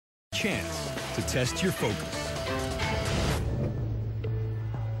chance to test your focus.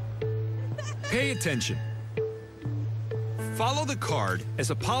 Pay attention. Follow the card as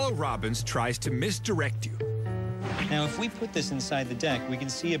Apollo Robbins tries to misdirect you. Now, if we put this inside the deck, we can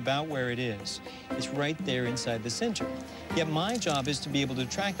see about where it is. It's right there inside the center. Yet my job is to be able to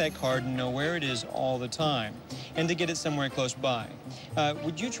track that card and know where it is all the time, and to get it somewhere close by.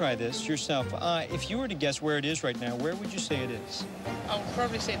 Would you try this yourself? If you were to guess where it is right now, where would you say it is? I would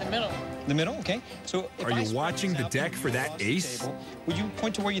probably say the middle. The middle? Okay. So if Are you watching the deck for that ace? Table, would you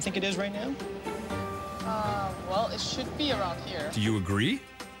point to where you think it is right now? Well, it should be around here. Do you agree?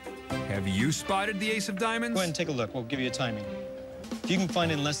 Have you spotted the ace of diamonds? Go ahead and take a look. We'll give you a timing. If you can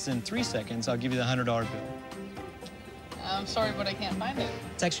find it in less than 3 seconds, I'll give you the $100 bill. I'm sorry, but I can't find it.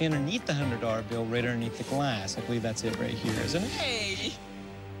 It's actually underneath the $100 bill, right underneath the glass. I believe that's it right here, isn't it? Hey!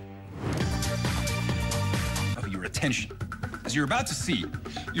 Of your attention. As you're about to see,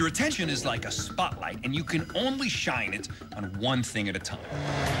 your attention is like a spotlight, and you can only shine it on one thing at a time.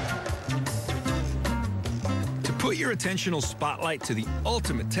 To put your attentional spotlight to the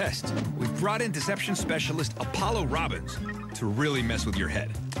ultimate test, we've brought in deception specialist Apollo Robbins to really mess with your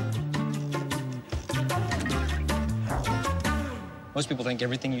head. Most people think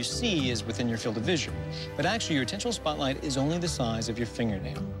everything you see is within your field of vision. But actually, your attentional spotlight is only the size of your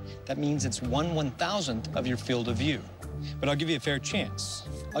fingernail. That means it's 1/1000th of your field of view. But I'll give you a fair chance.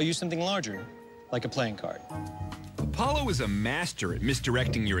 I'll use something larger, like a playing card. Apollo is a master at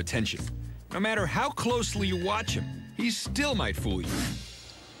misdirecting your attention. No matter how closely you watch him, he still might fool you.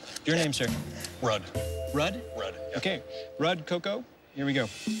 Your name, sir? Rudd. Rudd? Rudd. Yeah. Okay. Rudd, Coco, here we go.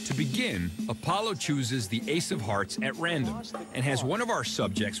 To begin, Apollo chooses the ace of hearts at random and has one of our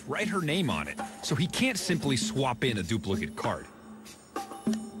subjects write her name on it, so he can't simply swap in a duplicate card.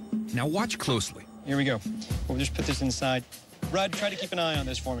 Now watch closely. Here we go. We'll just put this inside. Rudd, try to keep an eye on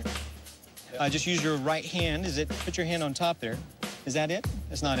this for me. Just use your right hand. Put your hand on top there. Is that it?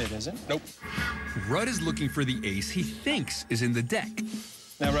 That's not it, is it? Nope. Rudd is looking for the ace he thinks is in the deck.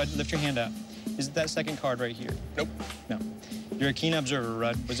 Now, Rudd, lift your hand up. Is it that second card right here? Nope. No. You're a keen observer,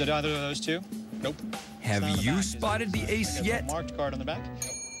 Rudd. Was it either of those two? Nope. Have It's not on the you back, spotted the ace Like a yet? marked card on the back?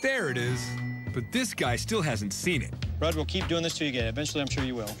 There it is. But this guy still hasn't seen it. Rudd, we'll keep doing this till you get it. Eventually, I'm sure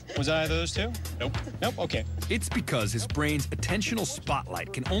you will. Was it either of those two? Nope. Nope, okay. It's because his brain's attentional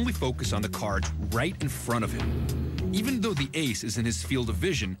spotlight can only focus on the cards right in front of him. Even though the ace is in his field of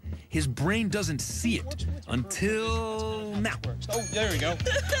vision, his brain doesn't see it until now. Oh, there we go.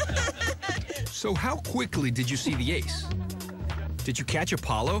 So how quickly did you see the ace? Did you catch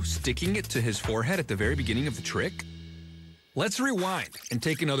Apollo sticking it to his forehead at the very beginning of the trick? Let's rewind and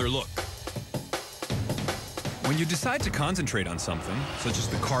take another look. When you decide to concentrate on something, such as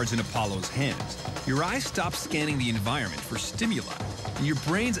the cards in Apollo's hands, your eyes stop scanning the environment for stimuli, and your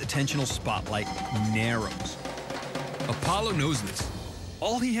brain's attentional spotlight narrows. Apollo knows this.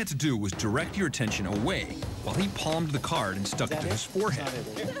 All he had to do was direct your attention away while he palmed the card and stuck it to his forehead.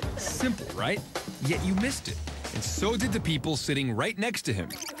 Simple, right? Yet you missed it, and so did the people sitting right next to him.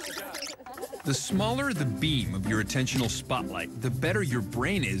 The smaller the beam of your attentional spotlight, the better your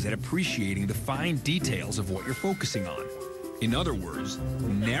brain is at appreciating the fine details of what you're focusing on. In other words,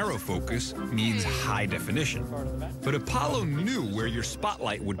 narrow focus means high definition. But Apollo knew where your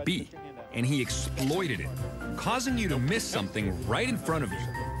spotlight would be, and he exploited it, causing you to miss something right in front of you.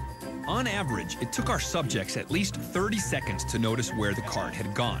 On average, it took our subjects at least 30 seconds to notice where the card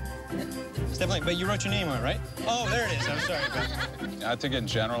had gone. It's definitely, but you wrote your name on it, right? Oh, there it is. I'm sorry. I think in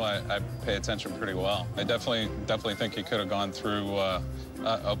general, I pay attention pretty well. I definitely think he could have gone through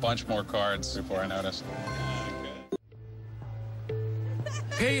a bunch more cards before I noticed.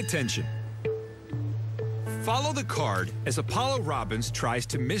 Pay attention. Follow the card as Apollo Robbins tries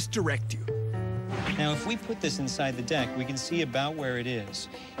to misdirect you. Now, if we put this inside the deck, we can see about where it is.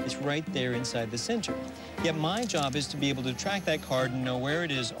 It's right there inside the center. Yet my job is to be able to track that card and know where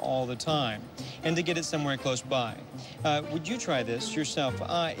it is all the time, and to get it somewhere close by. Would you try this yourself?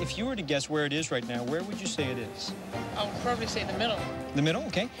 If you were to guess where it is right now, where would you say it is? I would probably say the middle. The middle?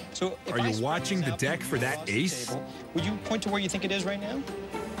 Okay. So if Are I you spread watching this the out deck for that across the ace? table, would you point to where you think it is right now?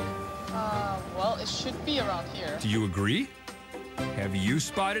 Well, it should be around here. Do you agree? Have you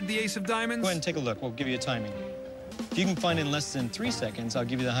spotted the ace of diamonds? Go ahead and take a look. We'll give you a timing. If you can find it in less than 3 seconds, I'll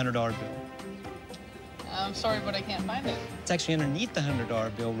give you the $100 bill. I'm sorry, but I can't find it. It's actually underneath the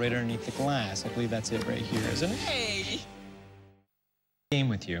 $100 bill, right underneath the glass. I believe that's it right here, isn't it? Hey! Game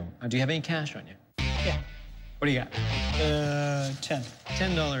with you. Do you have any cash on you? Yeah. What do you got? 10.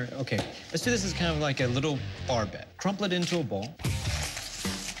 $10. Okay. Let's do this as kind of like a little bar bet. Crumple it into a ball.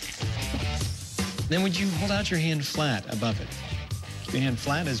 Then would you hold out your hand flat above it? Keep your hand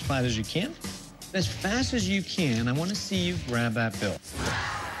flat as you can. As fast as you can, I want to see you grab that bill.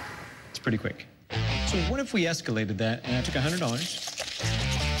 It's pretty quick. So what if we escalated that and I took $100?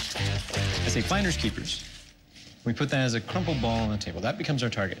 I say finders keepers. We put that as a crumpled ball on the table. That becomes our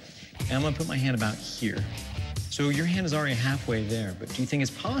target. And I'm going to put my hand about here. So your hand is already halfway there, but do you think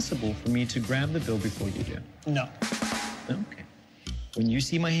it's possible for me to grab the bill before you do? No. Okay. When you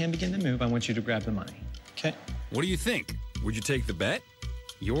see my hand begin to move, I want you to grab the money. Okay? What do you think? Would you take the bet?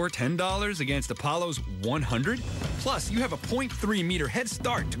 Your $10 against Apollo's 100? Plus, you have a 0.3 meter head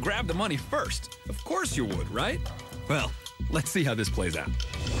start to grab the money first. Of course you would, right? Well, let's see how this plays out.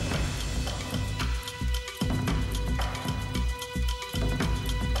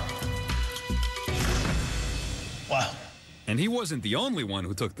 Wow. And he wasn't the only one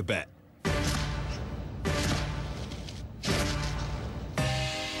who took the bet.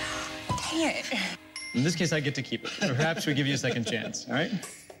 Dang it. In this case, I get to keep it. Perhaps we give you a second chance, all right?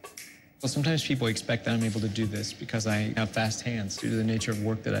 Well, sometimes people expect that I'm able to do this because I have fast hands due to the nature of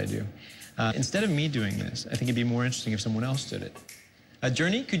work that I do. Instead of me doing this, I think it'd be more interesting if someone else did it.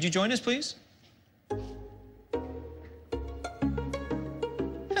 Journey, could you join us, please?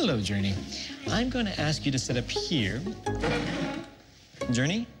 Hello, Journey. I'm going to ask you to sit up here.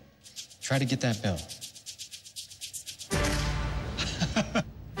 Journey, try to get that bill.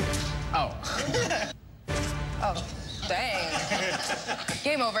 Oh. Oh, dang.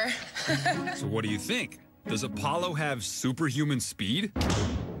 Game over. So what do you think? Does Apollo have superhuman speed?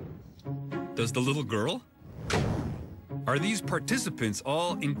 Does the little girl? Are these participants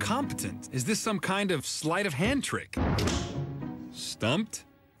all incompetent? Is this some kind of sleight of hand trick? Stumped?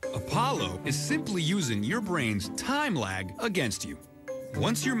 Apollo is simply using your brain's time lag against you.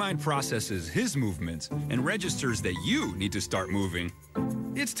 Once your mind processes his movements and registers that you need to start moving,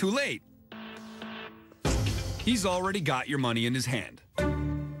 it's too late. He's already got your money in his hand.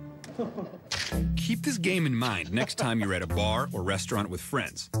 Keep this game in mind next time you're at a bar or restaurant with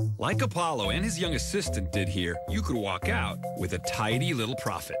friends. Like Apollo and his young assistant did here, you could walk out with a tidy little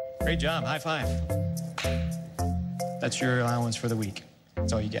profit. Great job. High five. That's your allowance for the week.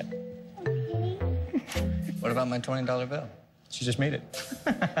 That's all you get. What about my $20 bill? She just made it.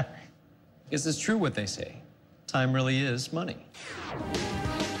 Is this true what they say? Time really is money.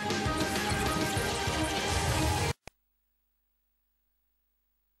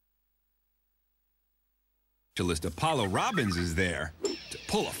 Apollo Robbins is there to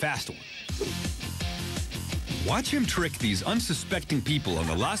pull a fast one. Watch him trick these unsuspecting people on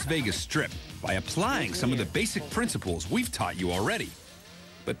the Las Vegas Strip by applying some of the basic principles we've taught you already.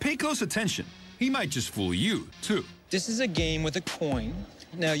 But pay close attention. He might just fool you, too. This is a game with a coin.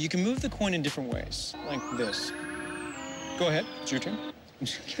 Now, you can move the coin in different ways, like this. Go ahead. It's your turn.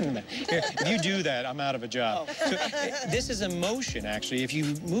 Here, if you do that, I'm out of a job. So, this is a motion, actually. If you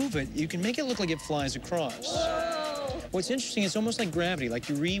move it, you can make it look like it flies across. Whoa. What's interesting, it's almost like gravity. Like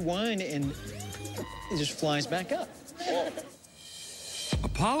you rewind and it just flies back up.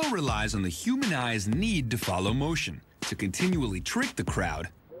 Apollo relies on the human eye's need to follow motion to continually trick the crowd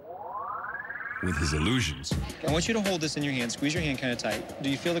with his illusions. I want you to hold this in your hand. Squeeze your hand kind of tight.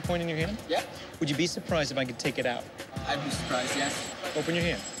 Do you feel the coin in your hand? Yeah. Would you be surprised if I could take it out? I'd be surprised, yes. Open your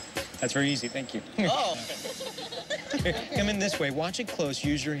hand. That's very easy. Thank you. Oh. Here, come in this way. Watch it close.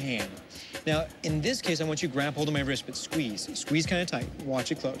 Use your hand. Now, in this case, I want you to grab hold of my wrist, but squeeze. Squeeze kind of tight.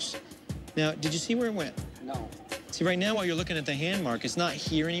 Watch it close. Now, did you see where it went? No. See, right now, while you're looking at the hand mark, it's not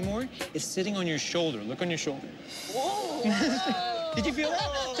here anymore. It's sitting on your shoulder. Look on your shoulder. Whoa. Did you feel that?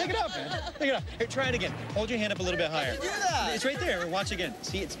 Take it off, man. Take it off. Here, try it again. Hold your hand up a little bit higher. How did you do that? It's right there. Watch again.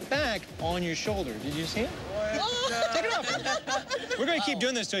 See, it's back on your shoulder. Did you see it? Take it off. We're going to keep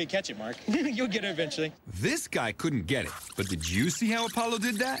doing this till you catch it, Mark. You'll get it eventually. This guy couldn't get it, but did you see how Apollo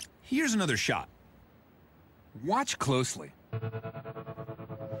did that? Here's another shot. Watch closely.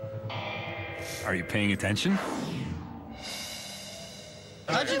 Are you paying attention?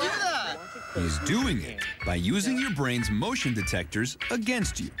 How'd you do that? He's doing it by using your brain's motion detectors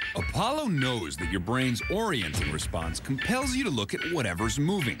against you. Apollo knows that your brain's orienting response compels you to look at whatever's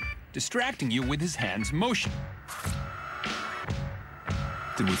moving, distracting you with his hand's motion.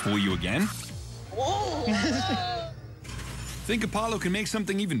 Did we fool you again? Whoa. Think Apollo can make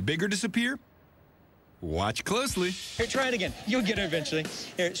something even bigger disappear? Watch closely. Here, try it again. You'll get it eventually.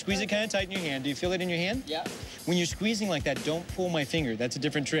 Here, squeeze it kind of tight in your hand. Do you feel it in your hand? Yeah. When you're squeezing like that, don't pull my finger. That's a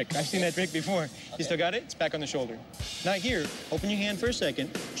different trick. I've seen that trick before. You still got it? It's back on the shoulder. Now here, open your hand for a second.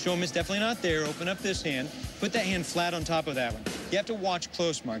 Show him it's definitely not there. Open up this hand. Put that hand flat on top of that one. You have to watch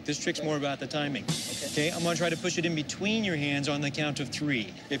close, Mark. This trick's more about the timing. Okay, I'm gonna try to push it in between your hands on the count of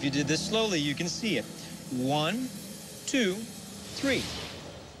 3. If you did this slowly, you can see it. 1, 2, 3.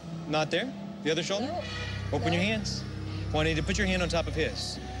 Not there? The other shoulder? Open your hands. Want you to put your hand on top of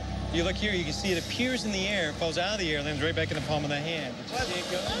his. You look here, you can see it appears in the air, falls out of the air, lands right back in the palm of the hand. Did you see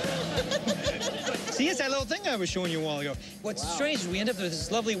it go? See, it's that little thing I was showing you a while ago. What's strange is we end up with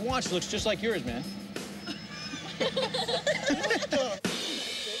this lovely watch that looks just like yours, man.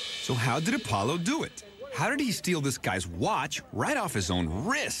 So how did Apollo do it? How did he steal this guy's watch right off his own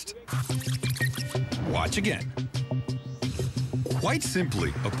wrist? Watch again. Quite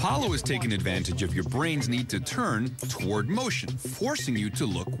simply, Apollo has taken advantage of your brain's need to turn toward motion, forcing you to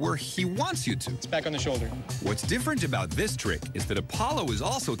look where he wants you to. It's back on the shoulder. What's different about this trick is that Apollo is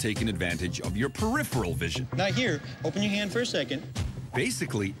also taking advantage of your peripheral vision. Now here, open your hand for a second.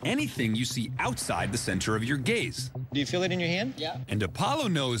 Basically, anything you see outside the center of your gaze. Do you feel it in your hand? Yeah. And Apollo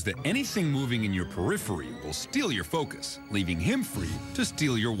knows that anything moving in your periphery will steal your focus, leaving him free to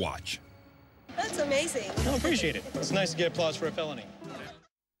steal your watch. That's amazing. I appreciate it. It's nice to get applause for a felony.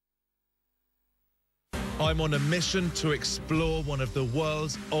 I'm on a mission to explore one of the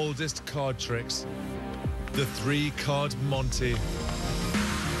world's oldest card tricks, the 3-card Monty.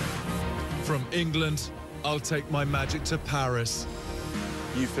 From England, I'll take my magic to Paris.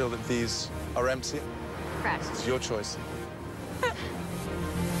 You feel that these are empty? Correct. It's your choice.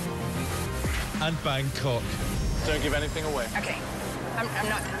 And Bangkok. Don't give anything away. Okay. I'm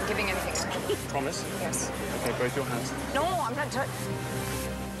not giving anything. Promise? Yes. Okay, both your hands. No, I'm not touching.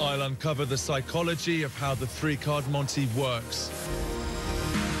 I'll uncover the psychology of how the 3-card Monty works.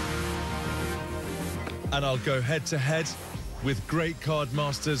 And I'll go head-to-head with great card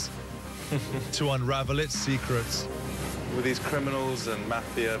masters to unravel its secrets. With these criminals and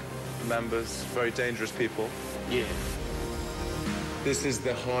mafia members, very dangerous people. Yeah. This is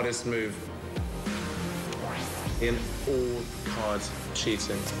the hardest move in all card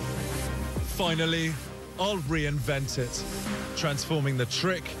cheating. Finally, I'll reinvent it, transforming the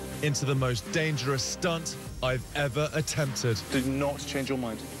trick into the most dangerous stunt I've ever attempted. Do not change your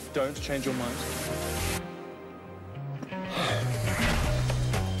mind. Don't change your mind.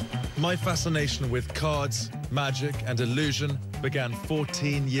 My fascination with cards, magic, and illusion began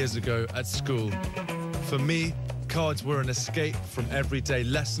 14 years ago at school. For me, cards were an escape from everyday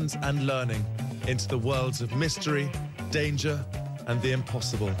lessons and learning into the worlds of mystery, danger, and the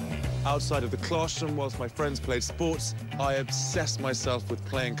impossible. Outside of the classroom, whilst my friends played sports, I obsessed myself with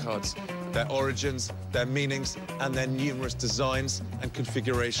playing cards, their origins, their meanings, and their numerous designs and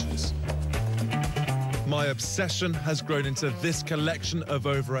configurations. My obsession has grown into this collection of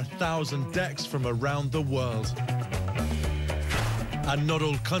over 1,000 decks from around the world. And not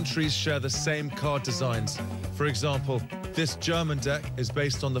all countries share the same card designs. For example, this German deck is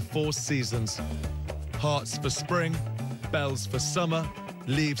based on the 4 seasons: hearts for spring, bells for summer,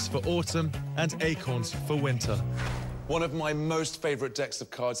 leaves for autumn, and acorns for winter. One of my most favorite decks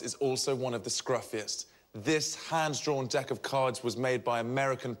of cards is also one of the scruffiest. This hand-drawn deck of cards was made by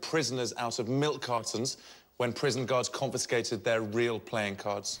American prisoners out of milk cartons when prison guards confiscated their real playing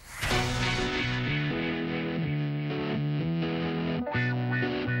cards.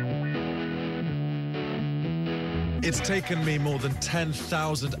 It's taken me more than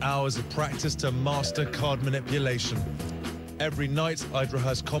 10,000 hours of practice to master card manipulation. Every night, I'd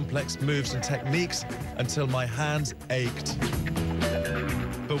rehearse complex moves and techniques until my hands ached.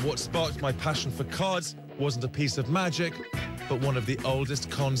 But what sparked my passion for cards wasn't a piece of magic, but one of the oldest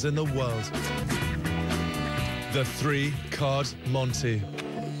cons in the world. The 3-card Monty.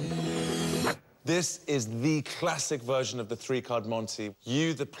 This is the classic version of the 3-card Monty.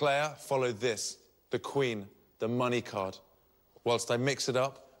 You, the player, follow this, the Queen, the money card, whilst I mix it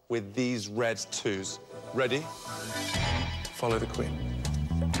up with these red 2s. Ready? Follow the Queen.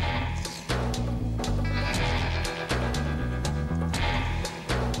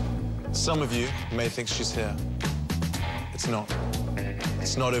 Some of you may think she's here. It's not.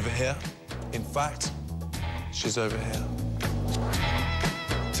 It's not over here. In fact, she's over here.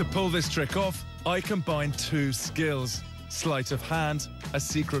 To pull this trick off, I combine 2 skills: sleight of hand, a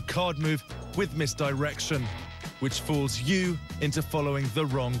secret card move, with misdirection, which fools you into following the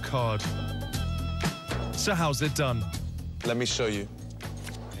wrong card. So how's it done? Let me show you.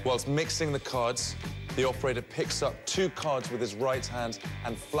 Whilst mixing the cards, the operator picks up 2 cards with his right hand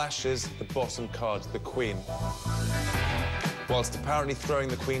and flashes the bottom card, the Queen. Whilst apparently throwing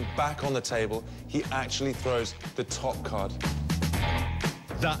the Queen back on the table, he actually throws the top card.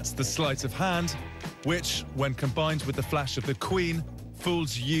 That's the sleight of hand, which, when combined with the flash of the Queen,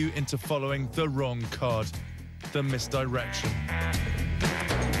 fools you into following the wrong card, the misdirection.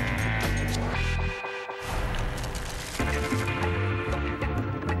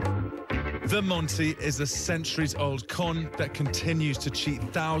 The Monty is a centuries-old con that continues to cheat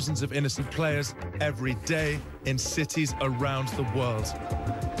thousands of innocent players every day in cities around the world.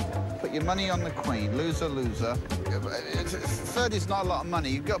 Put your money on the Queen, loser, loser. 30's not a lot of money.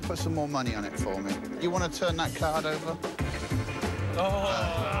 You've got to put some more money on it for me. You want to turn that card over?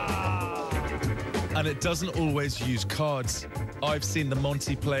 And it doesn't always use cards. I've seen the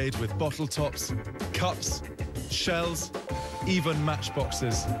Monty played with bottle tops, cups, shells, even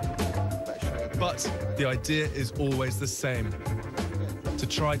matchboxes. But the idea is always the same: to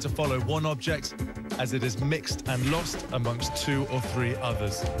try to follow one object as it is mixed and lost amongst 2 or 3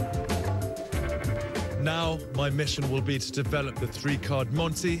 others. Now, my mission will be to develop the 3-card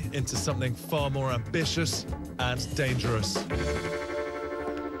Monty into something far more ambitious and dangerous.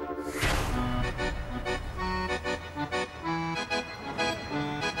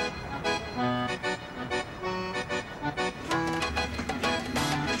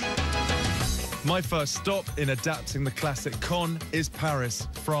 My first stop in adapting the classic con is Paris,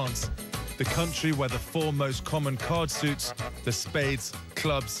 France, the country where the 4 most common card suits, the spades,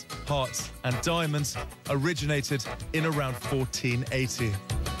 clubs, hearts and diamonds, originated in around 1480.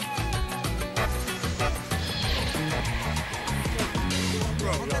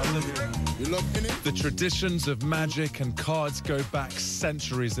 The traditions of magic and cards go back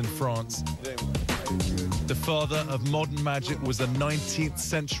centuries in France. The father of modern magic was a 19th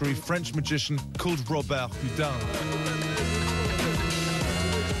century French magician called Robert Houdin.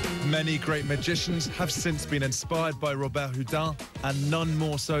 Many great magicians have since been inspired by Robert Houdin, and none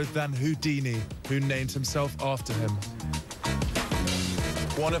more so than Houdini, who named himself after him.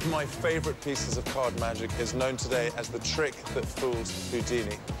 One of my favorite pieces of card magic is known today as the trick that fools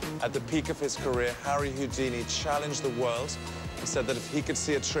Houdini. At the peak of his career, Harry Houdini challenged the world and said that if he could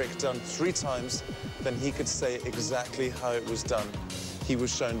see a trick done 3 times, then he could say exactly how it was done. He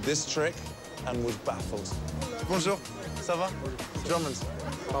was shown this trick and was baffled. Bonjour, ça va? Drummond.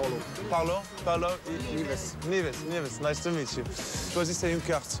 Paolo. Paolo. Neves. Neves. Nice to meet you. Choisissez une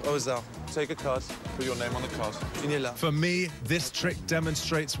carte au hasard. Take a card, put your name on the card. For me, this trick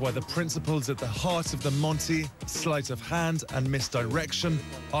demonstrates why the principles at the heart of the Monty, sleight of hand and misdirection,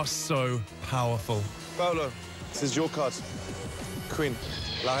 are so powerful. Paolo, this is your card. Queen,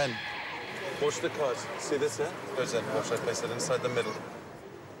 la reine. Watch the card. See this here? Goes in. Watch, I place it inside the middle.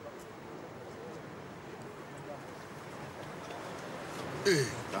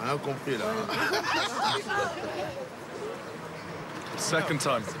 T'as rien compris là. Second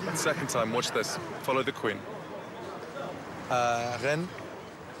time, watch this. Follow the Queen. Reine.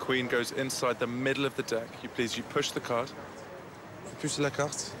 Queen goes inside the middle of the deck. You push the card. Pousse la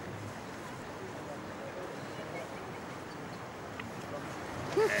carte.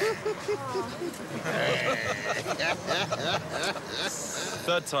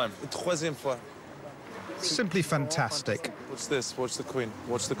 Third time. Troisième fois. Simply fantastic. Watch this. Watch the Queen.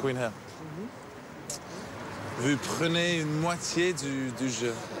 Watch the Queen here. Vous prenez une moitié du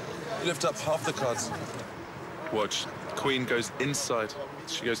jeu. You lift up half the cards. Watch. Queen goes inside.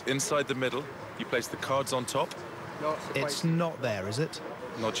 She goes inside the middle. You place the cards on top. It's not there, is it?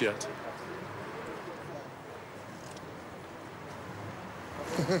 Not yet.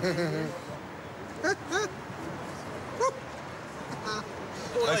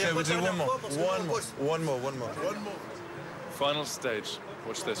 Okay, we'll do one more. Final stage.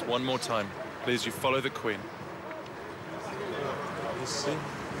 Watch this. One more time. Please, you follow the Queen. You see?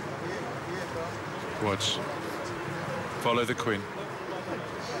 Watch. Follow the Queen.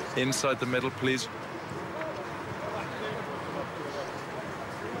 Inside the middle, please.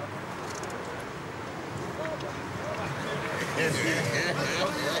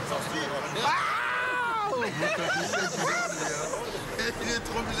 Il est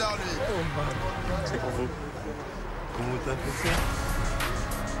trop bizarre, lui. C'est pour vous. Comment t'as fait ça?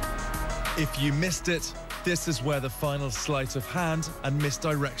 If you missed it, this is where the final sleight of hand and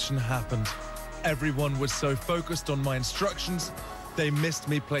misdirection happened. Everyone was so focused on my instructions, they missed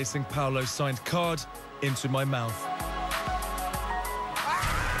me placing Paolo's signed card into my mouth.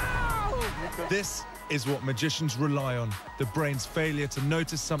 This is what magicians rely on, the brain's failure to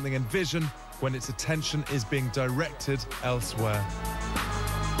notice something in vision when its attention is being directed elsewhere.